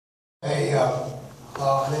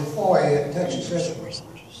an employee at Texas Instruments,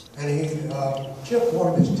 and he chipped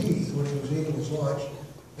one of his teeth when he was eating his lunch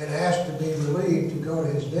and asked to be relieved to go to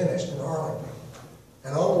his dentist in Arlington.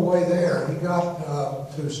 And on the way there, he got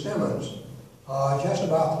to Stemmons just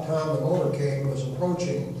about the time the motorcade was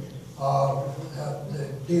approaching the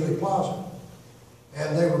Dealey Plaza.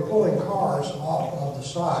 And they were pulling cars off of the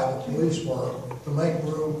side, the police were, to make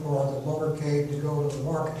room for the motorcade to go to the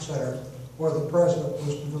market center where the president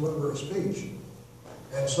was to deliver a speech.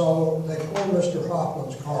 And so they pulled Mr.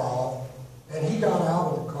 Hoffman's car off, and he got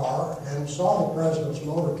out of the car and saw the president's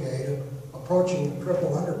motorcade approaching the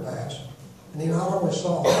triple underpass. And he not only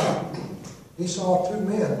saw that, he saw two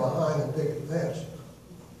men behind the picket fence,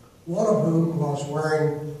 one of whom was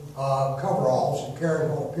wearing coveralls and carrying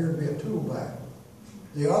what appeared to be a tool bag.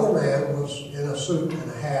 The other man was in a suit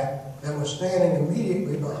and a hat and was standing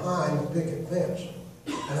immediately behind the picket fence.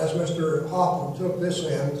 And as Mr. Hoffman took this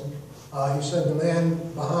in, he said the man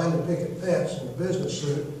behind the picket fence in the business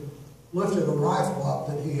suit lifted a rifle up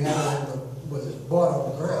that he had with his butt on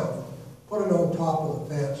the ground, put it on top of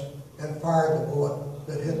the fence, and fired the bullet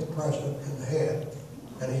that hit the president in the head.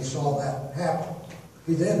 And he saw that happen.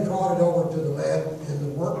 He then trotted over to the man in the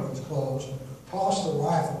workman's clothes, tossed the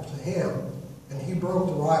rifle to him, and he broke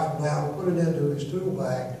the rifle down, put it into his tool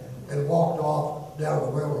bag, and walked off down the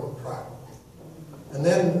railroad track. And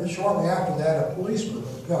then shortly after that, a policeman,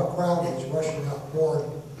 a crowd was rushing up toward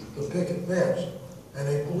the picket fence, and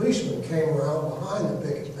a policeman came around behind the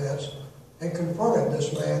picket fence and confronted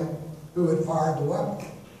this man who had fired the weapon.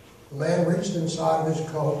 The man reached inside of his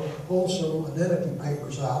coat, pulled some identity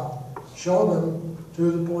papers out, showed them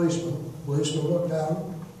to the policeman. The policeman looked at him,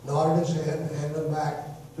 nodded his head, and handed them back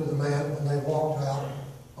to the man, and they walked out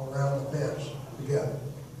around the fence together.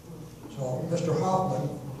 So Mr. Hoffman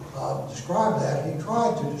described that. He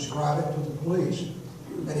tried to describe it to the police,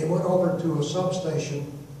 and he went over to a substation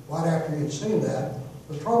right after he had seen that.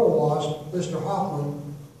 The trouble was, Mr.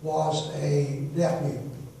 Hoffman was a deaf mute,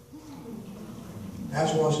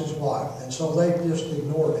 as was his wife, and so they just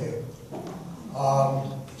ignored him.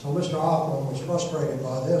 So Mr. Hoffman was frustrated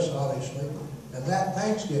by this, obviously, and that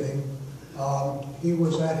Thanksgiving, he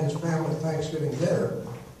was at his family Thanksgiving dinner,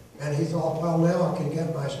 and he thought, well, now I can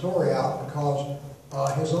get my story out because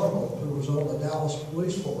his uncle, who was on the Dallas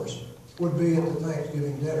police force, would be at the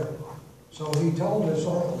Thanksgiving dinner. So he told his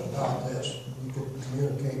uncle about this. He could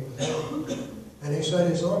communicate with him. And he said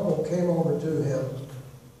his uncle came over to him,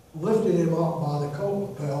 lifted him up by the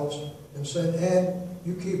coat lapels, and said, Ed,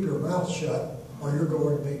 you keep your mouth shut or you're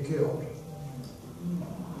going to be killed.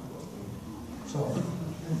 So.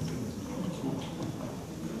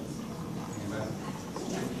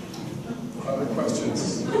 Other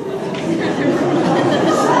questions?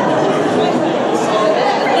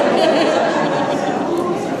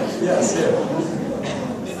 Yes, here.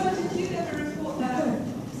 So did you ever report that to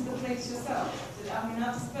the police yourself? I mean, I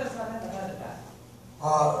suppose I've never heard of that.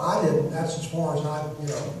 I didn't. That's as far as I,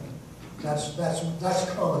 that's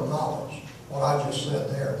common knowledge. What I just said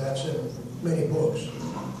there, that's in many books,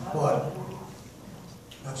 but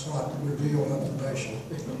that's not revealed information.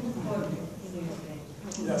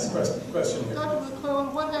 Yes, question here. Dr.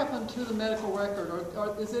 McClelland, what happened to the medical record?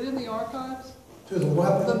 Is it in the archives? To the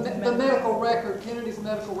weapon? The medical record, Kennedy's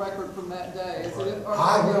medical record from that day. Is it in,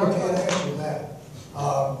 I really can't answer that.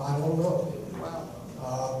 I don't know.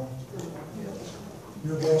 Wow.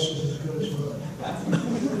 Your guess is as good as mine.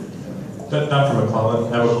 Dr.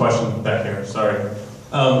 McClelland, I have a question back here. Sorry.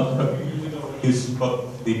 You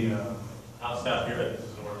spoke to the house staff here.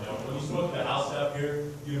 When you spoke to the house staff here,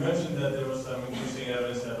 you mentioned that there was some increasing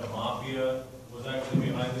evidence that the mafia was actually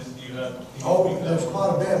behind this. Do you have? Oh, there's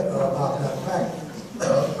quite a bit about that. In fact,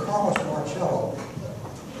 Carlos Marcello,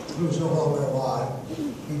 who's no longer alive,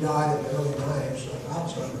 he died in the early 90s of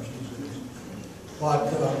Alzheimer's disease. But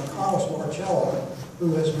Carlos Marcello,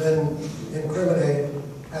 who has been incriminated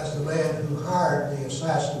as the man who hired the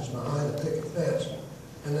assassins behind the picket fence,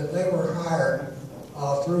 and that they were hired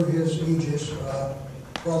through his aegis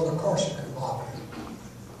from the Corsican mafia.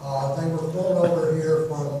 They were flown over here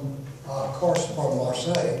from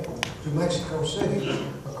Marseille to Mexico City,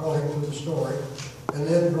 according to the story, and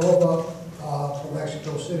then drove up from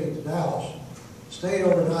Mexico City to Dallas, stayed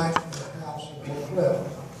overnight in a house in Oak Cliff,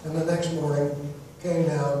 and the next morning came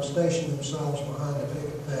down, stationed themselves behind the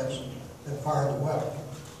picket fence, and fired the weapon.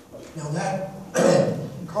 Now that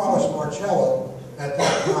Carlos Marcello at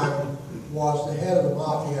that time was the head of the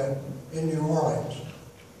mafia in New Orleans,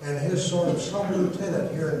 and his sort of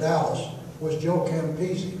sub-lieutenant here in Dallas was Joe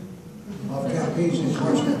Campisi of Campisi's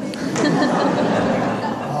restaurant.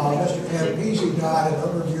 Mr. Campisi died a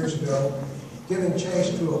number of years ago. giving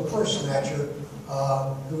chase to a purse snatcher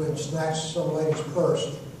who had snatched some lady's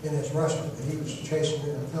purse in his restaurant, and he was chasing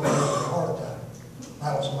him and fell into a heart attack.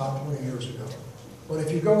 That was about 20 years ago. But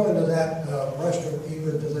if you go into that restaurant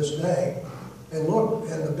even to this day, and look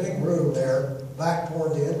in the big room there, back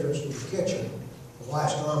toward the entrance to the kitchen, the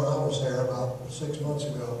last time I was there, about 6 months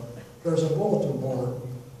ago, there's a bulletin board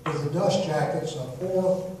with the dust jackets of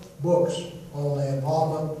 4 books on the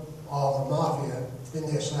involvement of the mafia in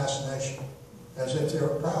the assassination, as if they're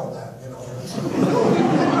proud of that, you know.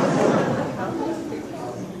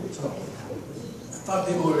 I thought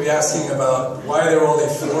people would be asking about why there were only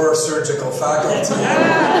 4 surgical faculty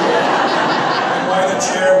and why the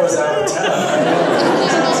chair was out of 10.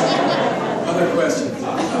 Other questions?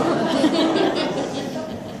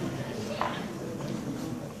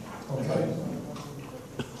 Okay.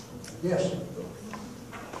 Yes.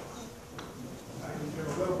 I can give a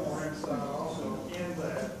little more insight also in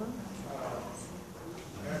that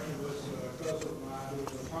after this cousin of mine who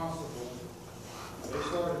was a constable, they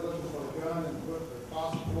started looking for a gun and put the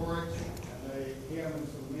repository, and him and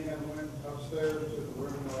some men went upstairs to the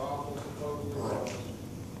room where office supposedly was.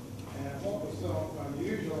 And what was so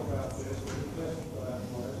unusual about this, was he testified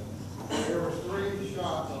was, there was 3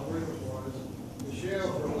 shots, I believe it was, the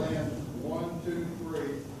shells were laying 1, 2,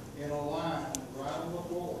 3 in a line right on the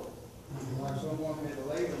floor, like someone had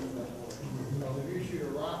laid them that way. Because if you shoot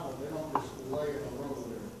a rifle, they don't just lay in a row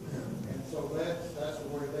there. And so that's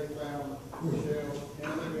where they found the shells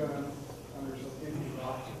and the gun under some empty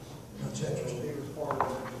boxes. That's interesting. He was part of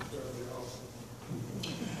that discovery also.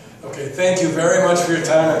 Okay, thank you very much for your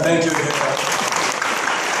time, and thank you again.